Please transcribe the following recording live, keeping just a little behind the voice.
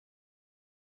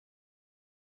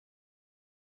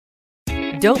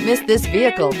Don't miss this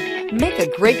vehicle. Make a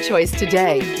great choice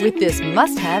today with this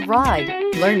must-have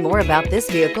ride. Learn more about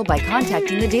this vehicle by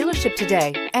contacting the dealership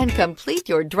today and complete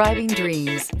your driving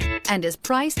dreams. And is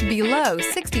priced below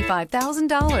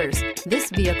 $65,000.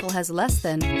 This vehicle has less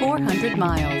than 400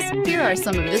 miles. Here are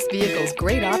some of this vehicle's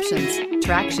great options: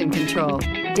 traction control,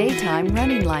 daytime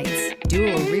running lights,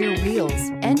 dual rear wheels,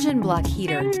 engine block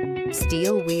heater,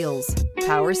 steel wheels,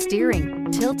 power steering,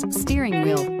 tilt steering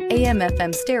wheel,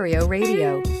 AM/FM stereo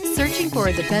radio. Searching for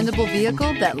a dependable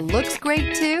vehicle that looks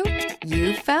great too?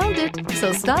 You found it,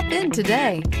 so stop in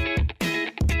today.